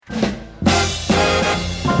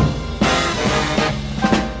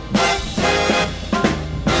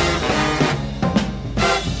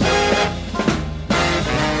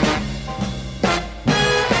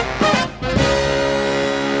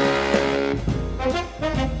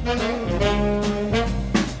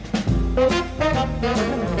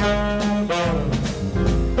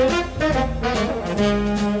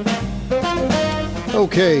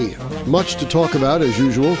Okay, much to talk about as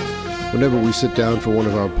usual whenever we sit down for one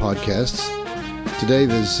of our podcasts. Today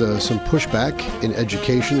there's some pushback in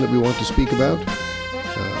education that we want to speak about.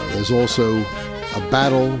 There's also a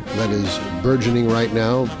battle that is burgeoning right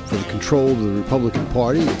now for the control of the Republican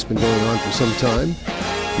Party. It's been going on for some time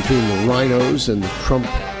between the RINOs and the Trump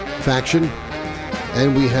faction.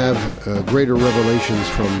 And we have greater revelations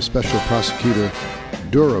from Special Prosecutor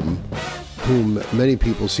Durham, whom many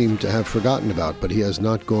people seem to have forgotten about, but he has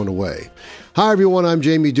not gone away. Hi, everyone. I'm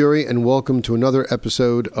Jamie Durie, and welcome to another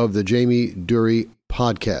episode of the Jamie Durie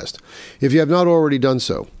Podcast. If you have not already done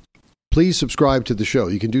so, please subscribe to the show.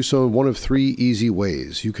 You can do so in one of three easy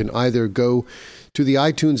ways. You can either go to the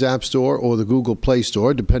iTunes App Store or the Google Play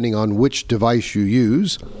Store, depending on which device you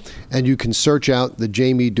use, and you can search out the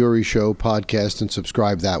Jamie Durie Show podcast and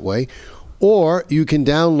subscribe that way. Or you can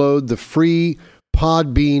download the free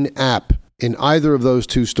Podbean app in either of those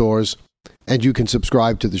two stores, and you can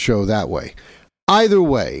subscribe to the show that way. Either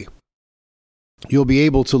way, you'll be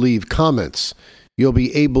able to leave comments. You'll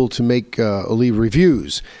be able to leave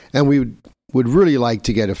reviews, and we would really like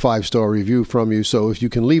to get a 5-star review from you. So if you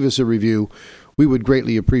can leave us a review, we would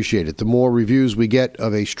greatly appreciate it. The more reviews we get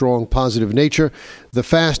of a strong, positive nature, the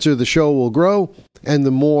faster the show will grow, and the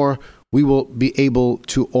more we will be able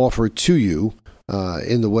to offer to you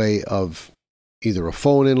in the way of either a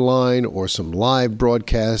phone-in line or some live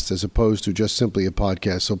broadcast as opposed to just simply a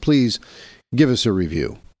podcast. So please give us a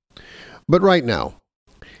review. But right now,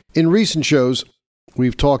 in recent shows,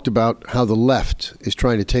 we've talked about how the left is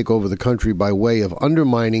trying to take over the country by way of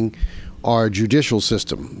undermining our judicial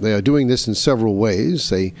system. They are doing this in several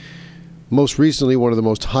ways. Most recently, one of the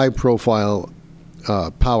most high-profile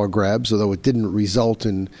power grabs, although it didn't result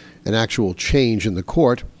in an actual change in the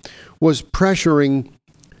court, was pressuring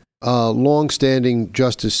long-standing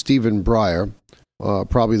Justice Stephen Breyer,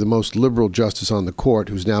 probably the most liberal justice on the court,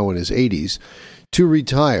 who's now in his 80s, to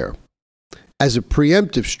retire as a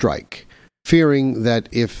preemptive strike, fearing that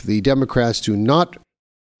if the Democrats do not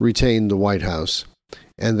retain the White House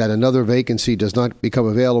and that another vacancy does not become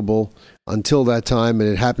available until that time, and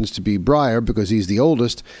it happens to be Breyer because he's the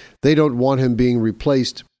oldest, they don't want him being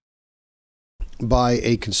replaced by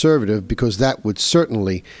a conservative because that would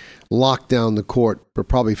certainly lock down the court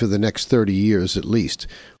probably for the next 30 years at least.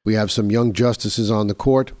 We have some young justices on the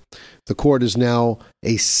court. The court is now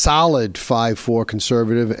a solid 5-4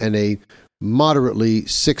 conservative and a moderately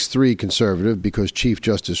 6-3 conservative because Chief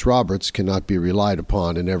Justice Roberts cannot be relied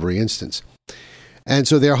upon in every instance. And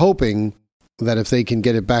so they're hoping that if they can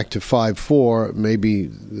get it back to 5-4, maybe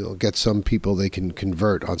they'll get some people they can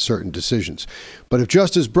convert on certain decisions. But if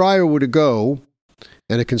Justice Breyer were to go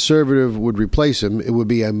and a conservative would replace him, it would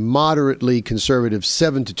be a moderately conservative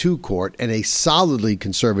 7-2 court and a solidly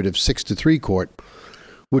conservative 6-3 court,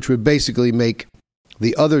 which would basically make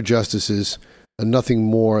the other justices nothing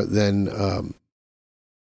more than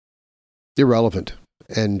irrelevant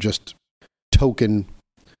and just token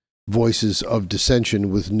voices of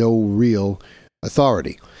dissension with no real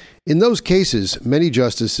authority. In those cases, many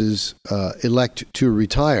justices elect to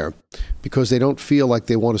retire because they don't feel like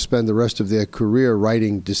they want to spend the rest of their career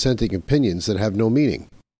writing dissenting opinions that have no meaning.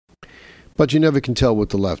 But you never can tell with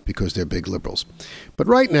the left because they're big liberals. But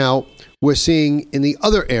right now, we're seeing in the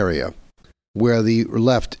other area where the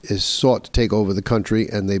left is sought to take over the country,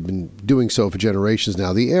 and they've been doing so for generations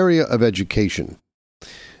now, the area of education.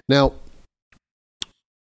 Now,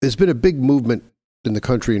 there's been a big movement in the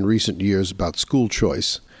country in recent years about school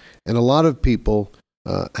choice, and a lot of people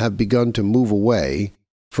have begun to move away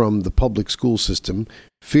from the public school system,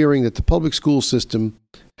 fearing that the public school system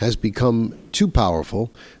has become too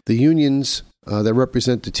powerful. The unions that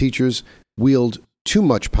represent the teachers wield too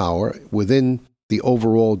much power within the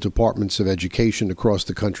overall departments of education across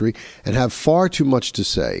the country and have far too much to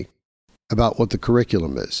say about what the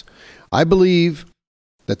curriculum is. I believe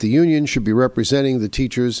that the union should be representing the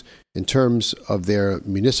teachers in terms of their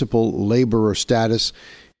municipal laborer status,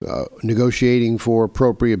 negotiating for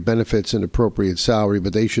appropriate benefits and appropriate salary,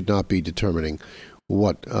 but they should not be determining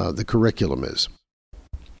what the curriculum is.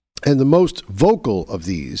 And the most vocal of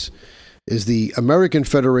these is the American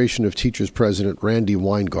Federation of Teachers President, Randy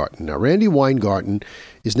Weingarten. Now, Randy Weingarten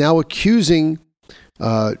is now accusing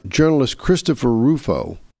journalist Christopher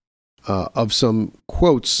Rufo of some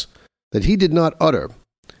quotes that he did not utter.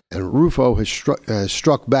 And Rufo has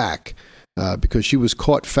struck back because she was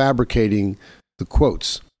caught fabricating the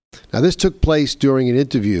quotes. Now, this took place during an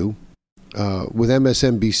interview with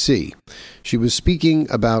MSNBC. She was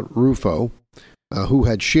speaking about Rufo, who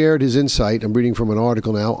had shared his insight, I'm reading from an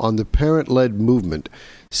article now, on the parent-led movement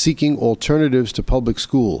seeking alternatives to public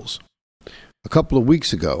schools. A couple of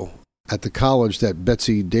weeks ago, at the college that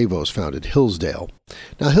Betsy DeVos founded, Hillsdale.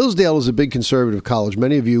 Now, Hillsdale is a big conservative college.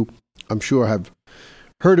 Many of you, I'm sure, have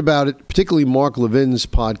heard about it, particularly Mark Levin's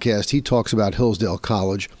podcast. He talks about Hillsdale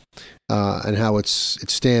College and how it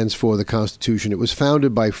stands for the Constitution. It was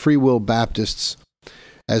founded by Free Will Baptists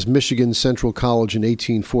as Michigan Central College in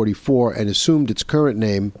 1844 and assumed its current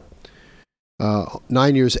name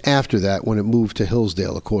 9 years after that when it moved to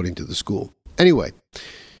Hillsdale, according to the school. Anyway,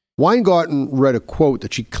 Weingarten read a quote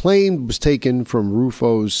that she claimed was taken from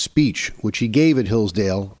Rufo's speech, which he gave at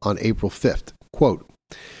Hillsdale on April 5th. Quote,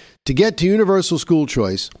 "To get to universal school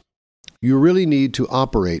choice, you really need to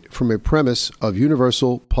operate from a premise of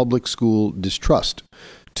universal public school distrust.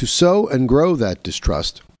 To sow and grow that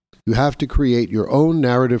distrust, you have to create your own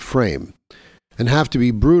narrative frame and have to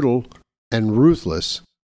be brutal and ruthless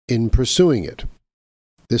in pursuing it."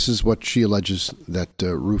 This is what she alleges that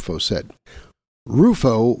Rufo said.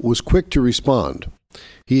 Rufo was quick to respond.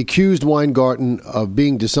 He accused Weingarten of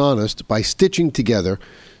being dishonest by stitching together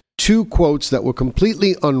two quotes that were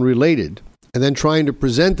completely unrelated and then trying to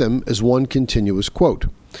present them as one continuous quote.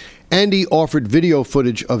 And he offered video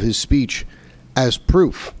footage of his speech as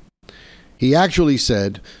proof. He actually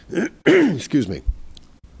said, excuse me,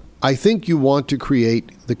 "I think you want to create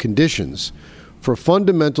the conditions for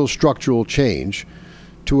fundamental structural change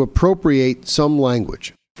to appropriate some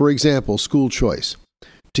language. For example, school choice.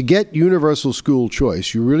 To get universal school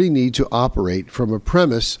choice, you really need to operate from a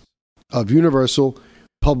premise of universal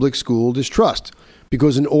public school distrust.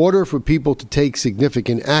 Because in order for people to take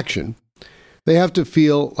significant action, they have to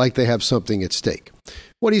feel like they have something at stake."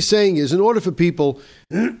 What he's saying is, in order for people,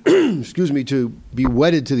 to be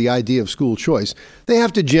wedded to the idea of school choice, they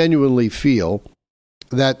have to genuinely feel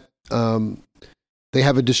that they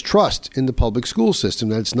have a distrust in the public school system,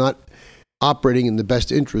 that it's not operating in the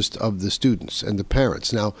best interest of the students and the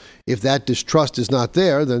parents. Now, if that distrust is not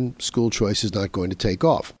there, then school choice is not going to take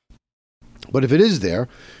off. But if it is there,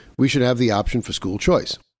 we should have the option for school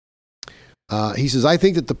choice. He says, "I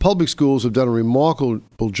think that the public schools have done a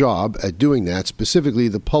remarkable job at doing that, specifically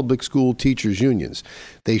the public school teachers' unions.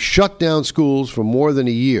 They shut down schools for more than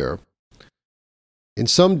a year. In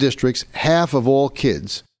some districts, half of all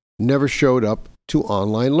kids never showed up to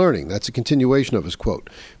online learning." That's a continuation of his quote,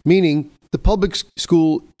 meaning the public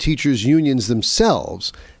school teachers' unions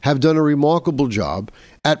themselves have done a remarkable job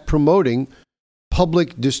at promoting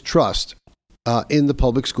public distrust in the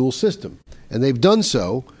public school system. And they've done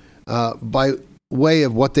so by way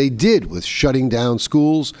of what they did with shutting down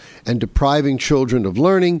schools and depriving children of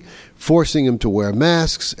learning, forcing them to wear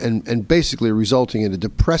masks, and basically resulting in a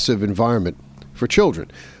depressive environment for children.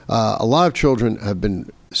 A lot of children have been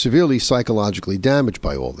severely psychologically damaged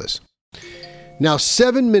by all this. Now,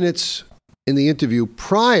 7 minutes in the interview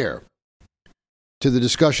prior to the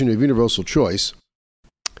discussion of universal choice,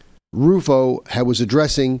 Rufo was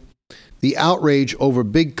addressing the outrage over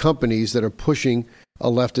big companies that are pushing a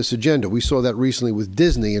leftist agenda. We saw that recently with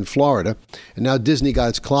Disney in Florida, and now Disney got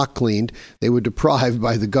its clock cleaned. They were deprived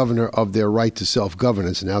by the governor of their right to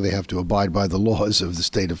self-governance, and now they have to abide by the laws of the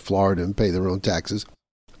state of Florida and pay their own taxes.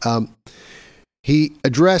 He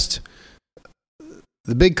addressed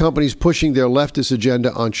the big companies pushing their leftist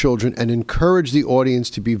agenda on children and encouraged the audience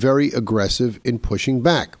to be very aggressive in pushing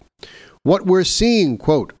back. "What we're seeing,"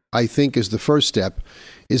 quote, "I think is the first step,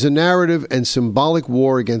 is a narrative and symbolic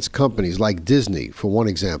war against companies like Disney, for one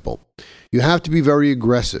example. You have to be very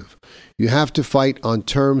aggressive. You have to fight on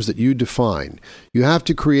terms that you define. You have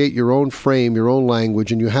to create your own frame, your own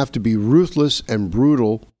language, and you have to be ruthless and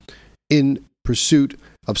brutal in pursuit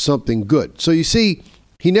of something good." So you see,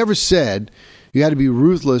 he never said you had to be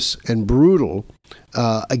ruthless and brutal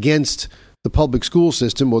against the public school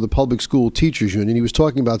system or the public school teachers union. He was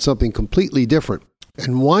talking about something completely different.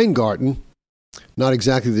 And Weingarten, not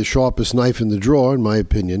exactly the sharpest knife in the drawer, in my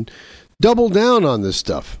opinion, doubled down on this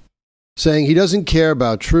stuff, saying he doesn't care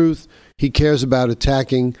about truth, he cares about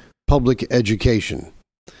attacking public education.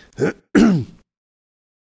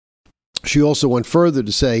 She also went further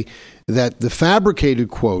to say that the fabricated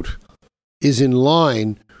quote is in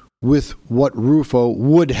line with what Rufo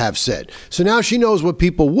would have said. So now she knows what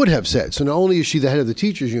people would have said. So not only is she the head of the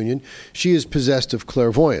teachers union, she is possessed of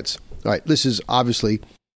clairvoyance. All right, this is obviously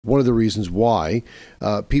one of the reasons why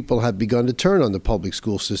people have begun to turn on the public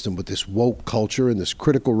school system with this woke culture and this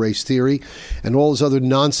critical race theory and all this other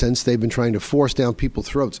nonsense they've been trying to force down people's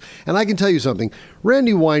throats. And I can tell you something,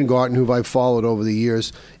 Randi Weingarten, who I've followed over the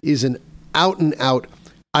years, is an out-and-out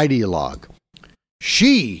ideologue.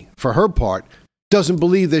 She, for her part, doesn't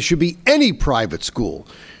believe there should be any private school.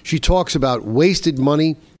 She talks about wasted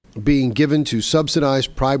money, being given to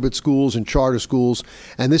subsidized private schools and charter schools,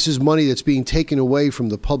 and this is money that's being taken away from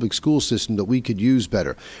the public school system that we could use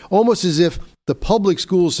better. Almost as if the public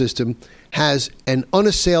school system has an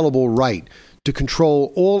unassailable right to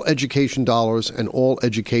control all education dollars and all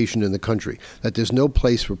education in the country, that there's no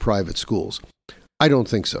place for private schools. I don't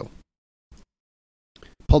think so.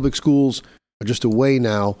 Public schools are just a way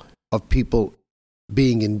now of people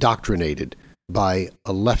being indoctrinated by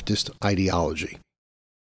a leftist ideology,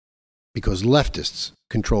 because leftists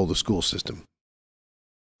control the school system.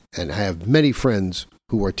 And I have many friends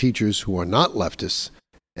who are teachers who are not leftists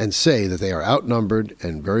and say that they are outnumbered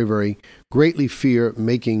and very, very greatly fear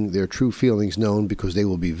making their true feelings known because they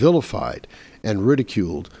will be vilified and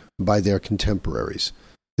ridiculed by their contemporaries.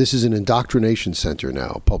 This is an indoctrination center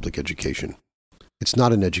now, public education. It's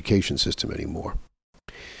not an education system anymore.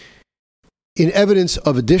 In evidence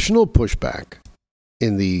of additional pushback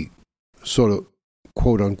in the sort of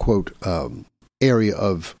quote-unquote area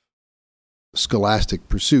of scholastic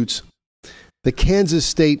pursuits, the Kansas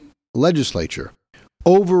state legislature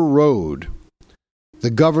overrode the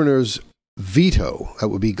governor's veto, that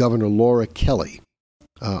would be Governor Laura Kelly,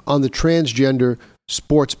 on the transgender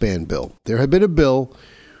sports ban bill. There had been a bill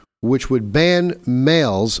which would ban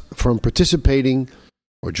males from participating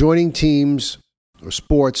or joining teams or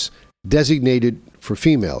sports designated for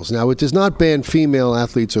females. Now, it does not ban female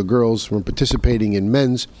athletes or girls from participating in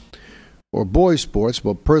men's or boys' sports.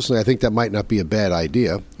 Well, personally, I think that might not be a bad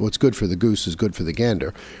idea. What's good for the goose is good for the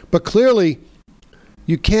gander. But clearly,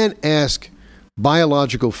 you can't ask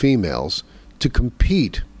biological females to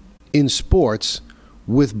compete in sports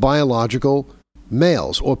with biological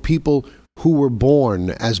males or people who were born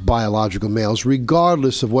as biological males,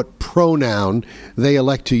 regardless of what pronoun they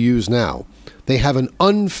elect to use now. They have an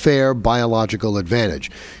unfair biological advantage.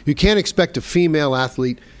 You can't expect a female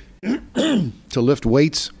athlete to lift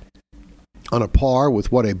weights on a par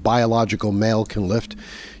with what a biological male can lift.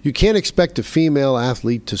 You can't expect a female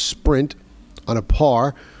athlete to sprint on a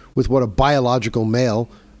par with what a biological male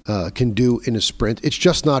can do in a sprint. It's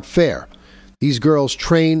just not fair. These girls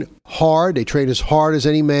train hard. They train as hard as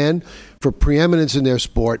any man for preeminence in their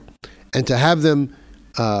sport, and to have them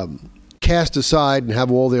cast aside and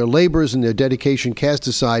have all their labors and their dedication cast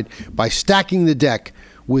aside by stacking the deck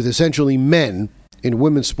with essentially men in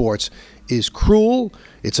women's sports is cruel,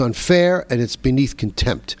 it's unfair, and it's beneath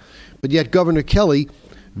contempt. But yet Governor Kelly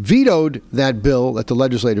vetoed that bill that the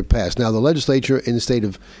legislature passed. Now, the legislature in the state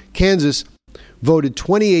of Kansas voted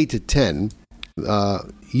 28-10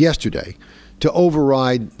 yesterday to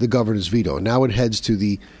override the governor's veto. Now it heads to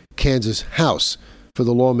the Kansas House for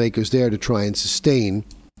the lawmakers there to try and sustain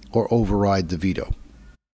or override the veto.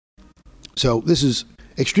 So this is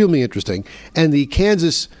extremely interesting. And the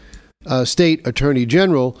Kansas State Attorney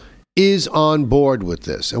General is on board with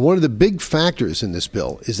this. And one of the big factors in this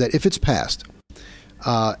bill is that if it's passed,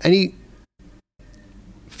 any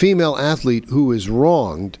female athlete who is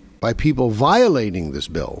wronged by people violating this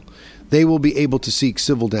bill, they will be able to seek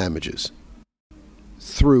civil damages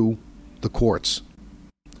through the courts.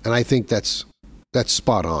 And I think that's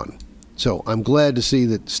spot on. So I'm glad to see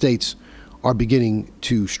that states are beginning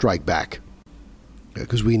to strike back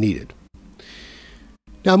because we need it.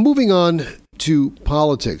 Now, moving on to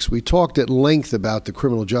politics, we talked at length about the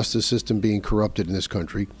criminal justice system being corrupted in this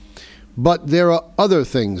country, but there are other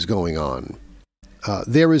things going on.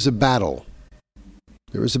 There is a battle.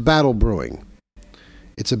 There is a battle brewing.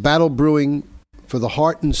 It's a battle brewing for the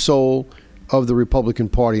heart and soul of the Republican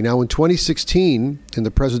Party. Now, in 2016, in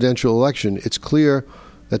the presidential election, it's clear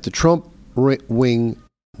that the Trump wing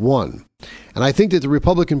won. And I think that the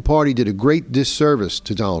Republican Party did a great disservice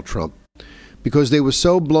to Donald Trump because they were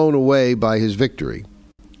so blown away by his victory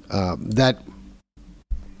that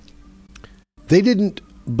they didn't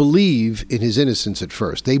believe in his innocence at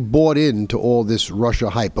first. They bought into all this Russia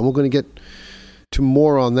hype. And we're going to get to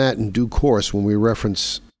more on that in due course when we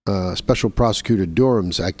reference Special Prosecutor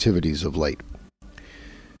Durham's activities of late.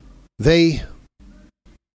 They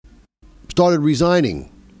started resigning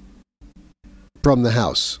from the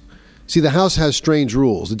House. See, the House has strange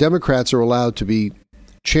rules. The Democrats are allowed to be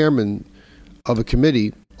chairman of a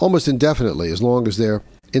committee almost indefinitely as long as they're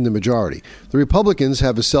in the majority. The Republicans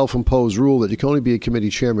have a self-imposed rule that you can only be a committee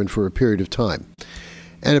chairman for a period of time.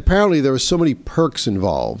 And apparently there are so many perks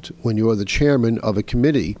involved when you're the chairman of a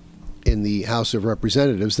committee in the House of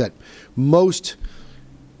Representatives that most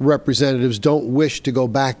representatives don't wish to go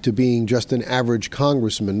back to being just an average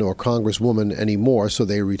congressman or congresswoman anymore, so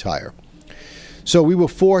they retire. So we were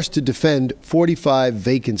forced to defend 45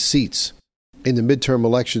 vacant seats in the midterm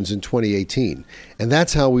elections in 2018. And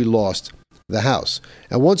that's how we lost the House.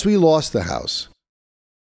 And once we lost the House,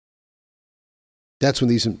 That's when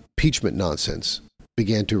these impeachment nonsense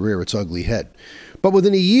began to rear its ugly head. But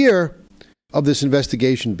within a year of this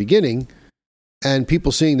investigation beginning, and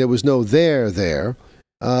people seeing there was no there,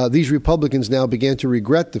 these Republicans now began to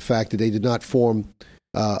regret the fact that they did not form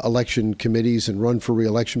election committees and run for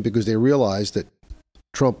re-election because they realized that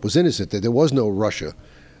Trump was innocent, that there was no Russia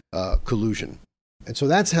collusion. And so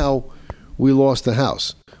that's how we lost the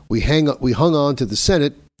House. We hung on to the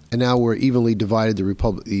Senate, and now we're evenly divided.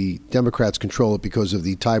 The Democrats control it because of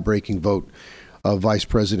the tie-breaking vote of Vice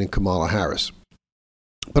President Kamala Harris.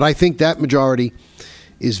 But I think that majority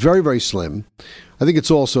is very, very slim. I think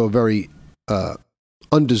it's also very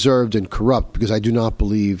undeserved and corrupt because I do not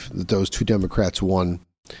believe that those two Democrats won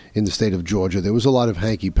in the state of Georgia. There was a lot of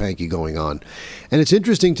hanky-panky going on. And it's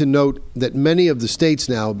interesting to note that many of the states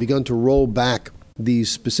now have begun to roll back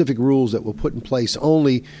these specific rules that were put in place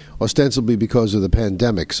only ostensibly because of the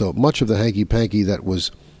pandemic. So much of the hanky-panky that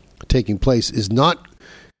was taking place is not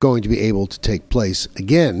going to be able to take place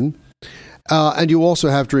again. And you also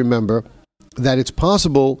have to remember that it's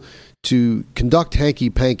possible to conduct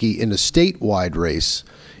hanky-panky in a statewide race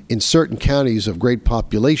in certain counties of great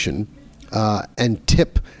population and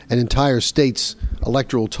tip an entire state's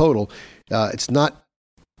electoral total. It's not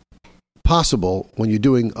possible when you're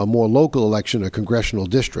doing a more local election, a congressional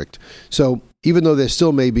district. So even though there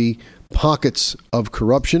still may be pockets of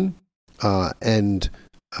corruption and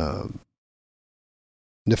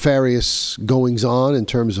nefarious goings-on in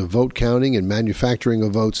terms of vote counting and manufacturing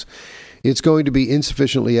of votes, it's going to be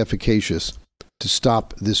insufficiently efficacious to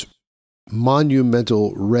stop this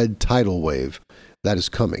monumental red tidal wave that is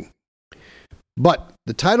coming. But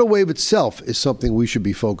the tidal wave itself is something we should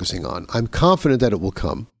be focusing on. I'm confident that it will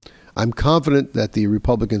come. I'm confident that the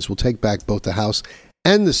Republicans will take back both the House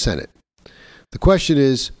and the Senate. The question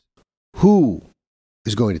is, who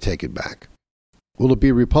is going to take it back? Will it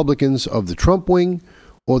be Republicans of the Trump wing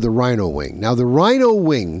or the RINO wing? Now, the RINO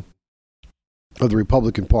wing of the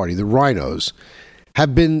Republican Party, the RINOs,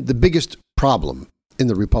 have been the biggest problem in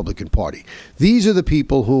the Republican Party. These are the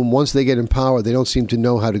people whom, once they get in power, they don't seem to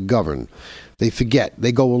know how to govern. They forget.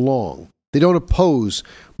 They go along. They don't oppose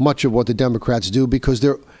much of what the Democrats do because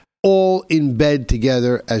they're all in bed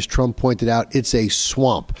together. As Trump pointed out, it's a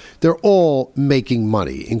swamp. They're all making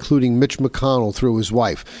money, including Mitch McConnell through his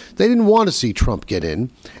wife. They didn't want to see Trump get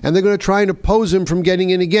in, and they're going to try and oppose him from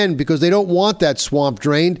getting in again because they don't want that swamp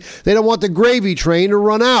drained. They don't want the gravy train to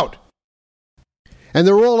run out. And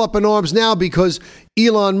they're all up in arms now because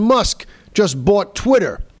Elon Musk just bought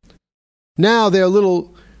Twitter. Now their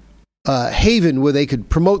little haven where they could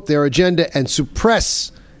promote their agenda and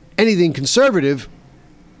suppress anything conservative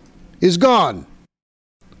is gone.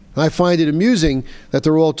 I find it amusing that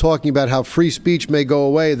they're all talking about how free speech may go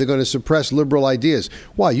away. They're going to suppress liberal ideas.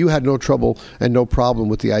 Why? You had no trouble and no problem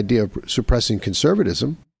with the idea of suppressing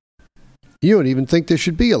conservatism. You don't even think there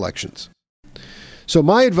should be elections. So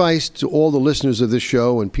my advice to all the listeners of this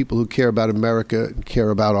show and people who care about America and care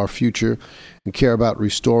about our future and care about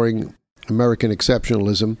restoring American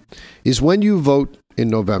exceptionalism is when you vote in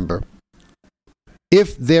November,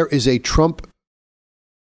 if there is a Trump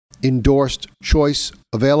endorsed choice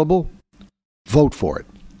available, vote for it.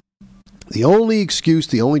 The only excuse,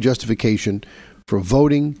 the only justification for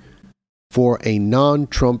voting for a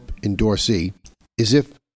non-Trump endorsee is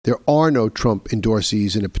if there are no Trump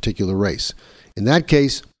endorsees in a particular race. In that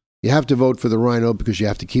case, you have to vote for the RINO because you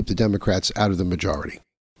have to keep the Democrats out of the majority.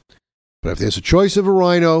 But if there's a choice of a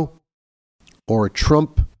RINO or a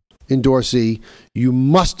Trump endorsee, you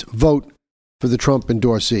must vote for the Trump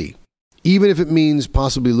endorsee. Even if it means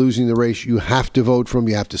possibly losing the race, you have to vote for him.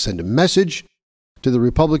 You have to send a message to the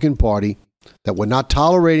Republican Party that we're not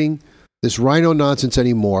tolerating this RINO nonsense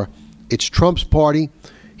anymore. It's Trump's party.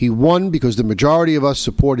 He won because the majority of us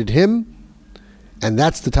supported him, and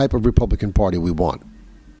that's the type of Republican Party we want.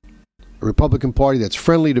 A Republican Party that's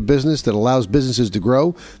friendly to business, that allows businesses to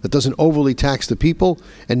grow, that doesn't overly tax the people,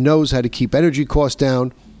 and knows how to keep energy costs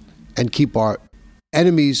down and keep our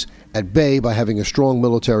enemies at bay by having a strong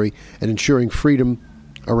military and ensuring freedom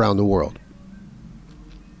around the world.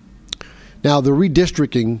 Now, the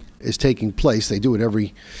redistricting is taking place. They do it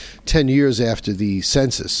every 10 years after the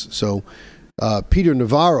census. So Peter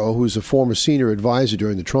Navarro, who's a former senior advisor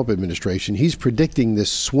during the Trump administration, he's predicting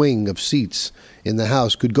this swing of seats in the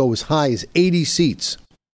House could go as high as 80 seats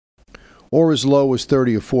or as low as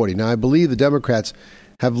 30 or 40. Now, I believe the Democrats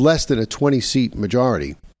have less than a 20-seat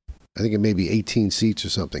majority. I think it may be 18 seats or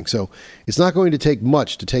something. So it's not going to take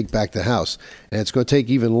much to take back the House, and it's going to take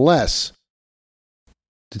even less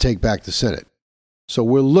to take back the Senate. So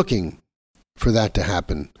we're looking for that to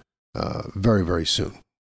happen very, very soon.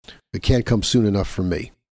 It can't come soon enough for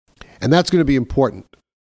me. And that's going to be important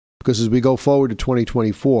because as we go forward to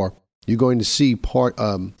 2024, you're going to see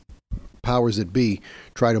powers that be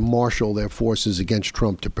try to marshal their forces against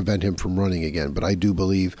Trump to prevent him from running again. But I do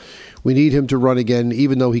believe we need him to run again,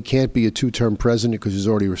 even though he can't be a two-term president because he's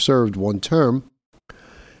already served one term.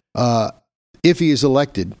 If he is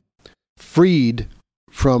elected, freed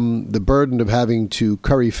from the burden of having to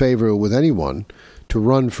curry favor with anyone to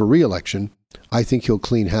run for re-election, I think he'll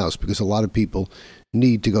clean house because a lot of people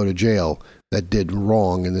need to go to jail that did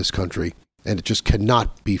wrong in this country, and it just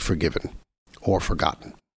cannot be forgiven or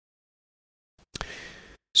forgotten.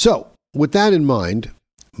 So, with that in mind,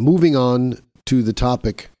 moving on to the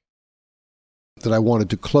topic that I wanted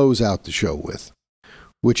to close out the show with,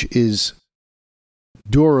 which is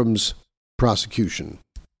Durham's prosecution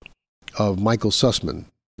of Michael Sussman,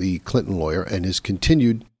 the Clinton lawyer, and his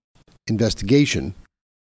continued investigation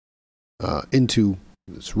into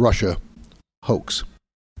this Russia hoax.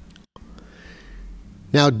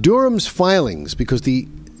 Now, Durham's filings, because the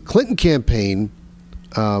Clinton campaign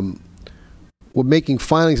were making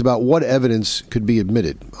filings about what evidence could be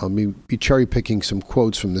admitted. I'll be cherry-picking some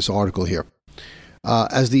quotes from this article here.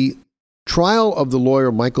 As the trial of the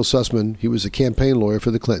lawyer Michael Sussman, he was a campaign lawyer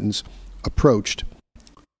for the Clintons, approached,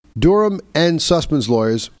 Durham and Sussman's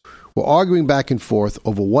lawyers were arguing back and forth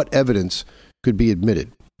over what evidence could be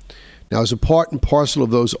admitted. Now, as a part and parcel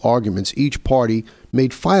of those arguments, each party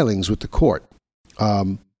made filings with the court.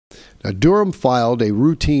 Now, Durham filed a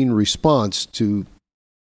routine response to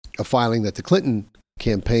a filing that the Clinton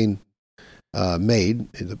campaign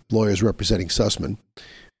made, the lawyers representing Sussman,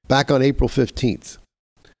 back on April 15th,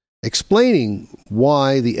 explaining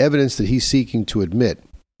why the evidence that he's seeking to admit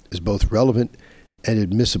is both relevant and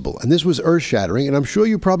admissible. And this was earth-shattering, and I'm sure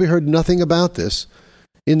you probably heard nothing about this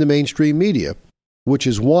in the mainstream media, which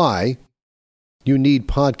is why you need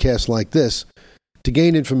podcasts like this to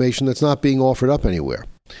gain information that's not being offered up anywhere.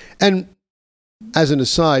 And as an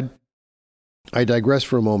aside, I digress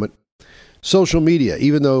for a moment. Social media,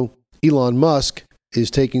 even though Elon Musk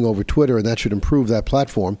is taking over Twitter, and that should improve that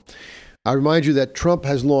platform, I remind you that Trump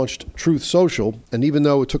has launched Truth Social, and even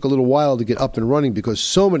though it took a little while to get up and running because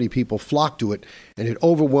so many people flocked to it and it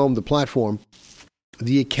overwhelmed the platform,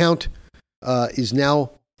 the account is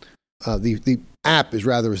now, the app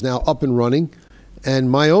is now up and running,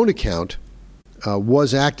 and my own account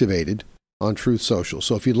was activated on Truth Social.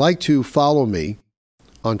 So if you'd like to follow me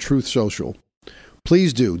on Truth Social,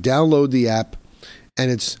 please do. Download the app,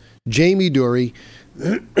 and it's Jamie Durie,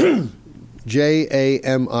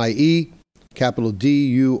 Jamie, capital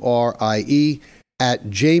Durie, at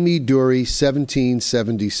Jamie Durie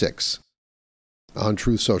 1776 on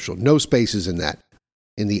Truth Social. No spaces in that.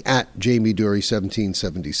 In the at Jamie Durie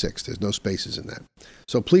 1776. There's no spaces in that.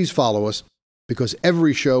 So please follow us, because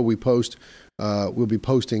every show we post, we'll be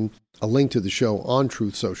posting a link to the show on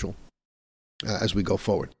Truth Social as we go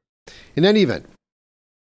forward. In any event,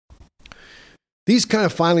 these kind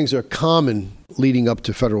of filings are common leading up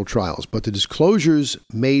to federal trials, but the disclosures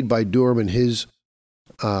made by Durham and his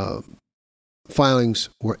filings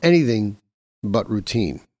were anything but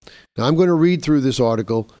routine. Now, I'm going to read through this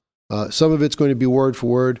article. Some of it's going to be word for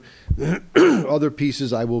word. Other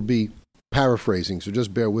pieces I will be paraphrasing, so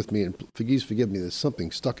just bear with me, and please forgive me. There's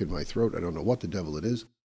something stuck in my throat. I don't know what the devil it is,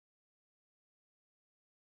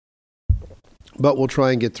 but we'll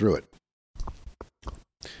try and get through it.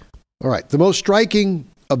 All right. The most striking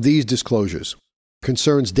of these disclosures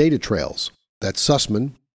concerns data trails that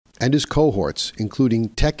Sussman and his cohorts, including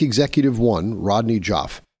Tech Executive One, Rodney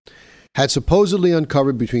Joffe, had supposedly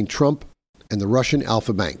uncovered between Trump and the Russian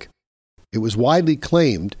Alpha Bank. It was widely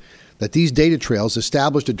claimed that these data trails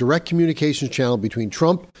established a direct communications channel between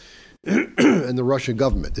Trump and the Russian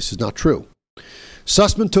government. This is not true.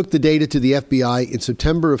 Sussman took the data to the FBI in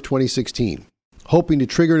September of 2016, hoping to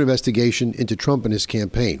trigger an investigation into Trump and his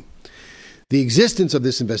campaign. The existence of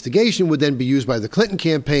this investigation would then be used by the Clinton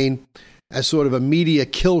campaign as sort of a media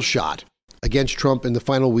kill shot against Trump in the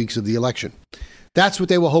final weeks of the election. That's what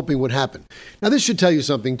they were hoping would happen. Now, this should tell you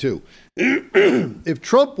something, too. If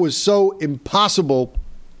Trump was so impossible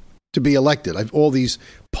to be elected, like all these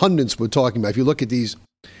pundits were talking about, if you look at these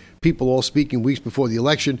people all speaking weeks before the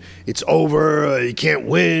election, it's over, he can't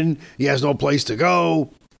win, he has no place to go.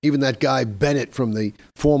 Even that guy Bennett from the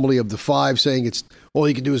formerly of the Five saying it's all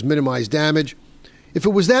you can do is minimize damage. If it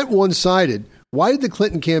was that one-sided, why did the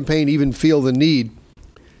Clinton campaign even feel the need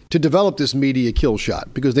to develop this media kill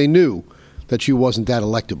shot? Because they knew that she wasn't that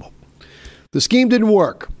electable. The scheme didn't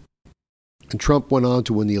work, and Trump went on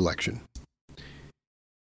to win the election.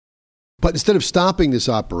 But instead of stopping this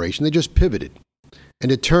operation, they just pivoted,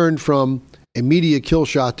 and it turned from a media kill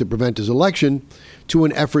shot to prevent his election, to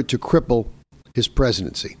an effort to cripple his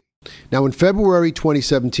presidency. Now, in February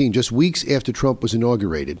 2017, just weeks after Trump was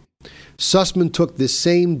inaugurated, Sussman took this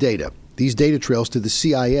same data, these data trails, to the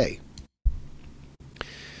CIA.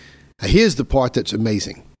 Now, here's the part that's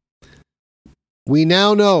amazing. We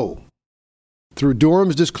now know, through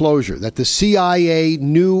Durham's disclosure, that the CIA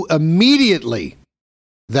knew immediately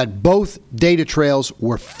that both data trails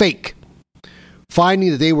were fake,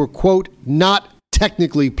 finding that they were, quote, not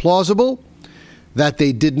technically plausible, that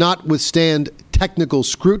they did not withstand technical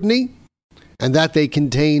scrutiny, and that they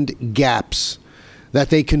contained gaps, that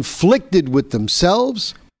they conflicted with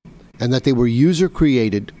themselves, and that they were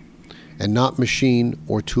user-created and not machine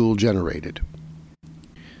or tool-generated.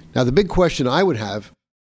 Now, the big question I would have,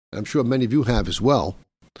 and I'm sure many of you have as well,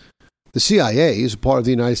 the CIA is a part of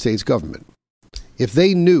the United States government. If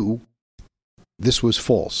they knew this was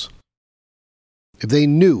false, if they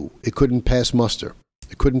knew it couldn't pass muster,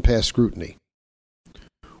 it couldn't pass scrutiny,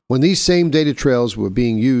 when these same data trails were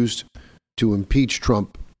being used to impeach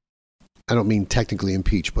Trump, I don't mean technically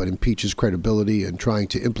impeach, but impeach his credibility and trying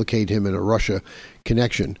to implicate him in a Russia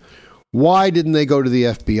connection, why didn't they go to the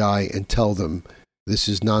FBI and tell them this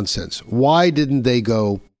is nonsense? Why didn't they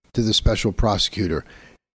go to the special prosecutor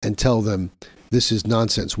and tell them this is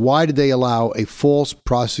nonsense? Why did they allow a false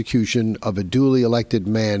prosecution of a duly elected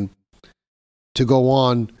man to go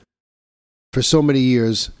on for so many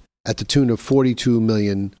years at the tune of $42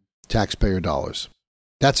 million taxpayer dollars?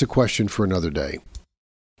 That's a question for another day.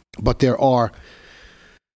 But there are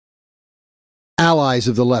allies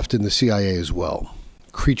of the left in the CIA as well,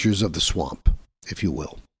 creatures of the swamp, if you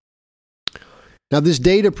will. Now, this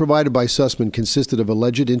data provided by Sussman consisted of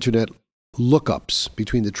alleged internet lookups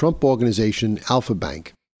between the Trump organization Alpha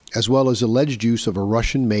Bank, as well as alleged use of a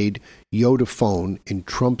Russian-made Yoda phone in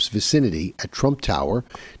Trump's vicinity at Trump Tower,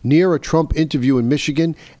 near a Trump interview in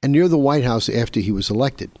Michigan, and near the White House after he was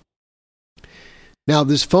elected. Now,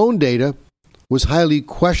 this phone data was highly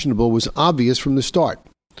questionable, was obvious from the start,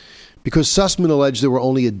 because Sussman alleged there were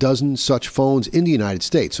only a dozen such phones in the United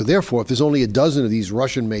States. So therefore, if there's only a dozen of these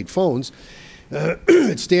Russian-made phones,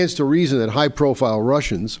 it stands to reason that high-profile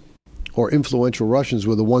Russians or influential Russians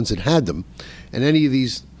were the ones that had them. And any of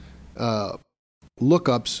these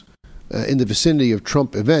lookups in the vicinity of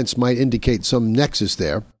Trump events might indicate some nexus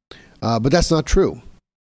there. But that's not true.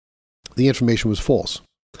 The information was false.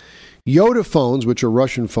 Yoda phones, which are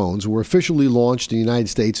Russian phones, were officially launched in the United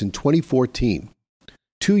States in 2014,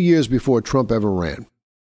 2 years before Trump ever ran.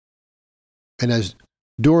 And as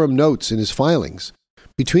Durham notes in his filings,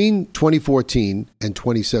 between 2014 and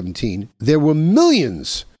 2017, there were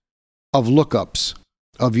millions of lookups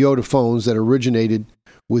of Yoda phones that originated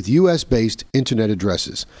with U.S.-based internet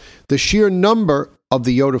addresses. The sheer number of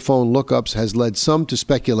the Yoda phone lookups has led some to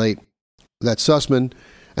speculate that Sussman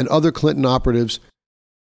and other Clinton operatives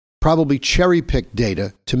probably cherry-picked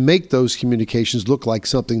data to make those communications look like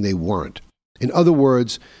something they weren't. In other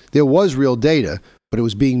words, there was real data, but it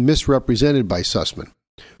was being misrepresented by Sussman.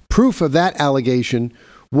 Proof of that allegation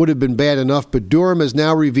would have been bad enough, but Durham has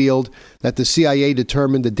now revealed that the CIA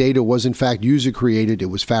determined the data was in fact user-created, it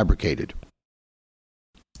was fabricated.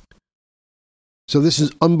 So this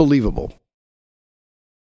is unbelievable.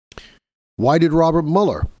 Why did Robert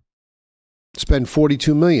Mueller spend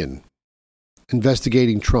 $42 million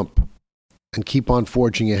investigating Trump and keep on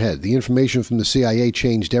forging ahead? The information from the CIA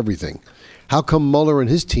changed everything. How come Mueller and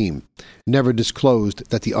his team never disclosed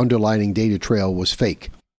that the underlying data trail was fake?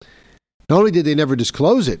 Not only did they never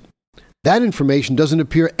disclose it, that information doesn't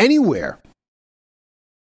appear anywhere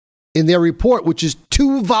in their report, which is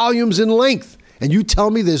 2 volumes in length. And you tell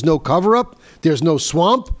me there's no cover-up, there's no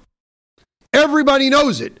swamp? Everybody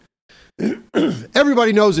knows it.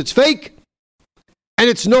 Everybody knows it's fake, and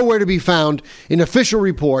it's nowhere to be found in an official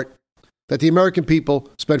report that the American people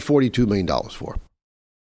spent $42 million for.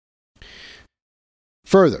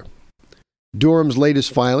 Further, Durham's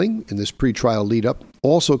latest filing in this pretrial lead-up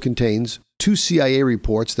also contains 2 CIA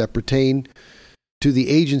reports that pertain to the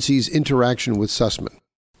agency's interaction with Sussman.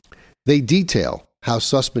 They detail how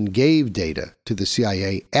Sussman gave data to the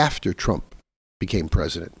CIA after Trump became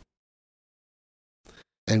president.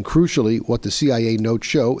 And crucially, what the CIA notes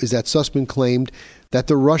show is that Sussman claimed that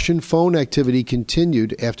the Russian phone activity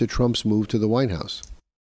continued after Trump's move to the White House.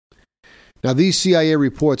 Now, these CIA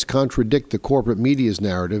reports contradict the corporate media's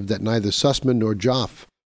narrative that neither Sussman nor Joffe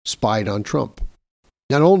spied on Trump.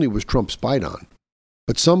 Not only was Trump spied on,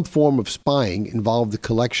 but some form of spying involved the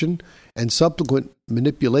collection and subsequent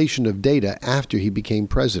manipulation of data after he became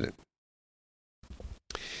president.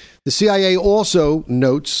 The CIA also their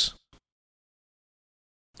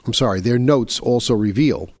notes also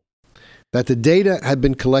reveal that the data had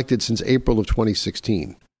been collected since April of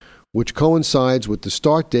 2016, which coincides with the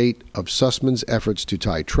start date of Sussman's efforts to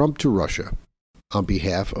tie Trump to Russia on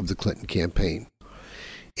behalf of the Clinton campaign.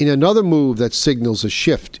 In another move that signals a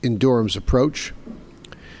shift in Durham's approach,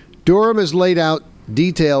 Durham has laid out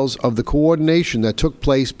details of the coordination that took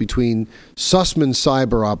place between Sussman's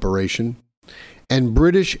cyber operation and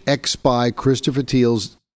British ex-spy Christopher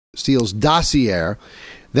Steele's dossier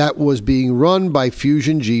that was being run by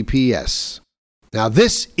Fusion GPS. Now,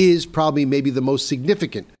 this is probably maybe the most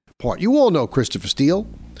significant part. You all know Christopher Steele,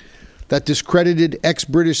 that discredited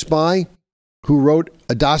ex-British spy who wrote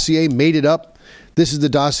a dossier, made it up. This is the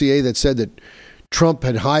dossier that said that Trump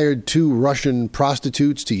had hired 2 Russian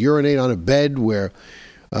prostitutes to urinate on a bed where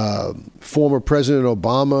former President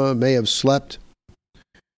Obama may have slept.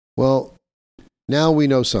 Well, now we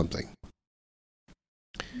know something.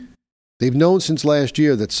 They've known since last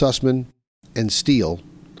year that Sussman and Steele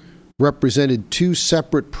represented 2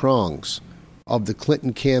 separate prongs of the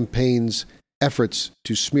Clinton campaign's efforts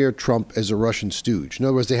to smear Trump as a Russian stooge. In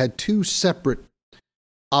other words, they had 2 separate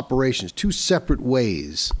operations, 2 separate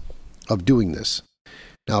ways of doing this.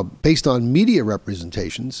 Now, based on media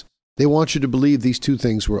representations, they want you to believe these 2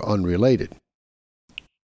 things were unrelated.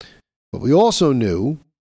 But we also knew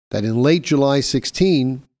that in late July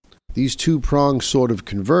 16, these 2 prongs sort of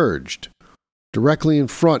converged directly in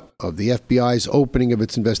front of the FBI's opening of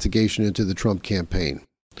its investigation into the Trump campaign,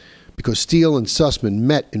 because Steele and Sussman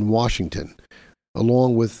met in Washington,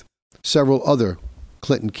 along with several other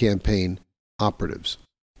Clinton campaign operatives.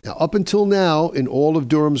 Now, up until now, in all of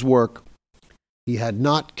Durham's work, he had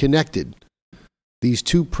not connected these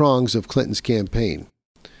 2 prongs of Clinton's campaign,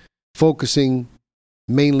 focusing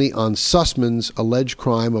mainly on Sussman's alleged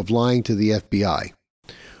crime of lying to the FBI.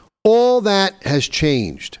 All that has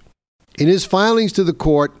changed. In his filings to the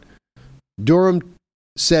court, Durham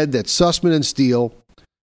said that Sussman and Steele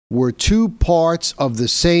were 2 parts of the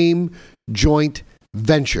same joint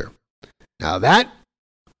venture. Now that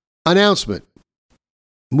announcement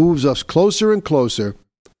moves us closer and closer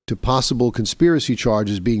to possible conspiracy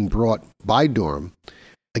charges being brought by Durham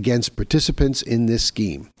against participants in this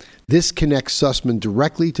scheme. This connects Sussman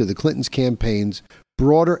directly to the Clinton campaign's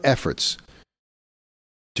broader efforts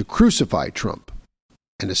to crucify Trump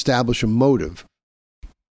and establish a motive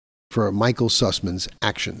for Michael Sussman's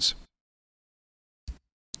actions.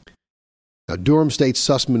 Now, Durham states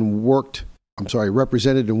Sussman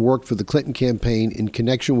represented and worked for the Clinton campaign in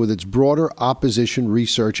connection with its broader opposition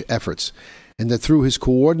research efforts, and that through his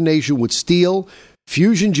coordination with Steele,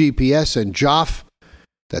 Fusion GPS, and Joffe,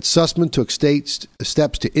 that Sussman took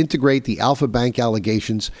steps to integrate the Alpha Bank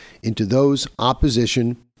allegations into those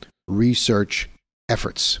opposition research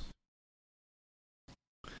efforts.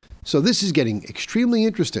 So this is getting extremely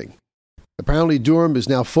interesting. Apparently, Durham is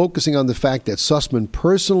now focusing on the fact that Sussman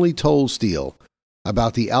personally told Steele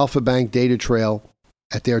about the Alpha Bank data trail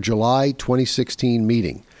at their July 2016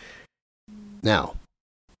 meeting. Now,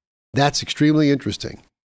 that's extremely interesting.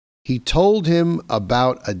 He told him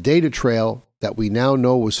about a data trail that we now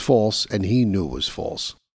know was false, and he knew was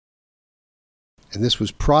false. And this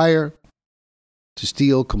was prior to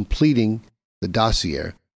Steele completing the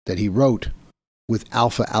dossier that he wrote with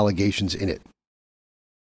Alpha allegations in it.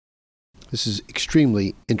 This is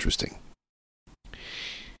extremely interesting.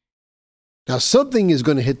 Now, something is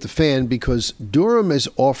going to hit the fan because Durham has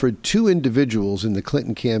offered 2 individuals in the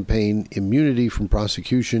Clinton campaign immunity from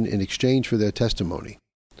prosecution in exchange for their testimony.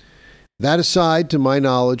 That aside, to my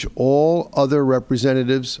knowledge, all other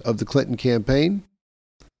representatives of the Clinton campaign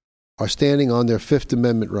are standing on their Fifth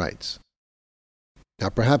Amendment rights. Now,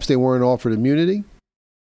 perhaps they weren't offered immunity,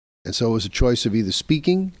 and so it was a choice of either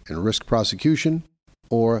speaking and risk prosecution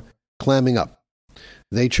or clamming up.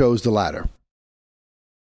 They chose the latter.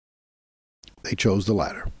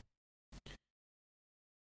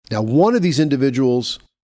 Now, one of these individuals,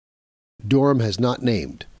 Durham has not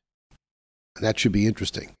named. And that should be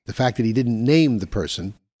interesting. The fact that he didn't name the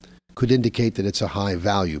person could indicate that it's a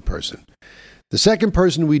high-value person. The second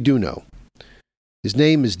person we do know, his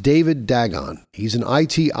name is David Dagon. He's an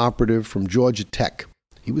IT operative from Georgia Tech.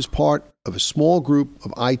 He was part of a small group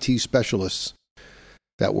of IT specialists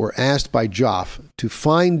that were asked by Joffe to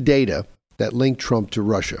find data that linked Trump to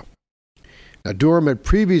Russia. Now, Durham had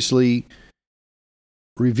previously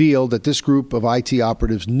revealed that this group of IT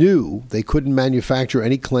operatives knew they couldn't manufacture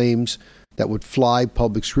any claims that would fly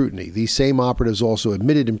public scrutiny. These same operatives also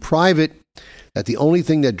admitted in private that the only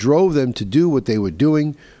thing that drove them to do what they were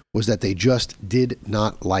doing was that they just did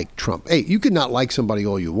not like Trump. Hey, you can not like somebody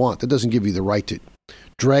all you want. That doesn't give you the right to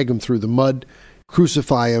drag them through the mud,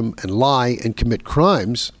 crucify them, and lie and commit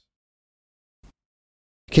crimes.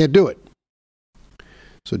 Can't do it.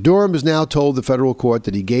 So Durham has now told the federal court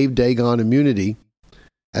that he gave Dagon immunity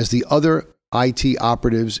as the other IT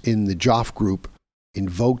operatives in the Joff group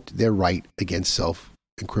invoked their right against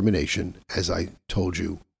self-incrimination, as I told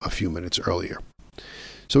you a few minutes earlier.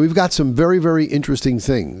 So we've got some very, very interesting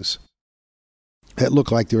things that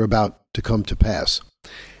look like they're about to come to pass.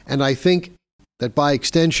 And I think that by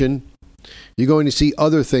extension, you're going to see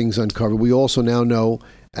other things uncovered. We also now know,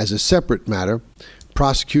 as a separate matter,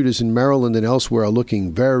 prosecutors in Maryland and elsewhere are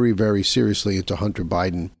looking very, very seriously into Hunter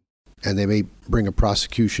Biden, and they may bring a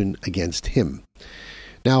prosecution against him.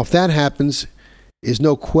 Now, if that happens, there's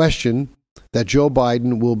no question that Joe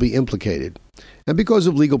Biden will be implicated. And because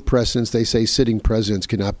of legal precedents, they say sitting presidents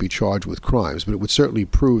cannot be charged with crimes, but it would certainly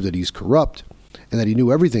prove that he's corrupt and that he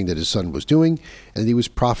knew everything that his son was doing and that he was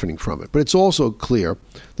profiting from it. But it's also clear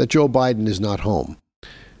that Joe Biden is not home.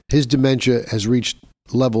 His dementia has reached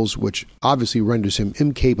levels which obviously renders him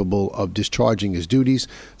incapable of discharging his duties.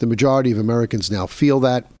 The majority of Americans now feel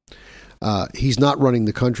that. He's not running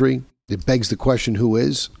the country. It begs the question, who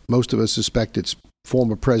is? Most of us suspect it's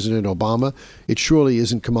former President Obama. It surely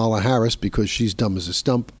isn't Kamala Harris because she's dumb as a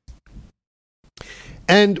stump.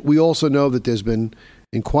 And we also know that there's been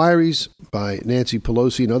inquiries by Nancy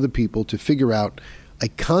Pelosi and other people to figure out a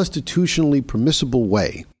constitutionally permissible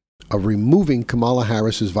way of removing Kamala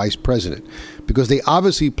Harris as vice president, because they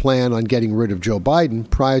obviously plan on getting rid of Joe Biden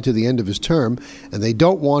prior to the end of his term, and they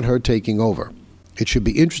don't want her taking over. It should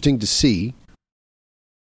be interesting to see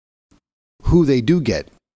who they do get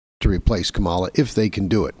to replace Kamala, if they can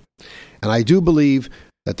do it. And I do believe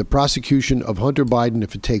that the prosecution of Hunter Biden,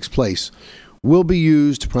 if it takes place, will be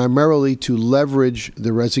used primarily to leverage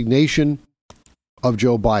the resignation of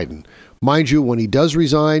Joe Biden. Mind you, when he does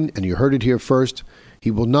resign, and you heard it here first,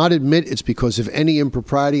 he will not admit it's because of any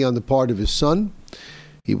impropriety on the part of his son.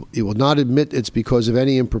 He will not admit it's because of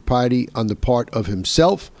any impropriety on the part of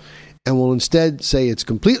himself, and will instead say it's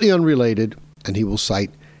completely unrelated, and he will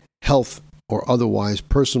cite health or otherwise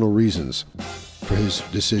personal reasons for his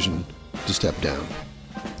decision to step down.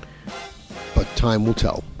 But time will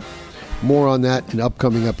tell. More on that in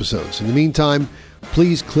upcoming episodes. In the meantime,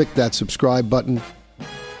 please click that subscribe button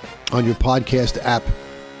on your podcast app,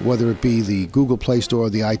 whether it be the Google Play Store or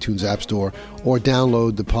the iTunes App Store, or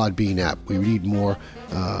download the Podbean app. We need more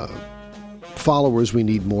followers, we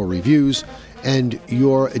need more reviews, and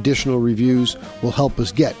your additional reviews will help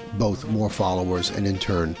us get both more followers and, in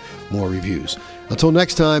turn, more reviews. Until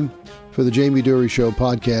next time, for the Jamie Durie Show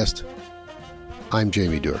podcast, I'm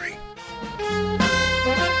Jamie Durie.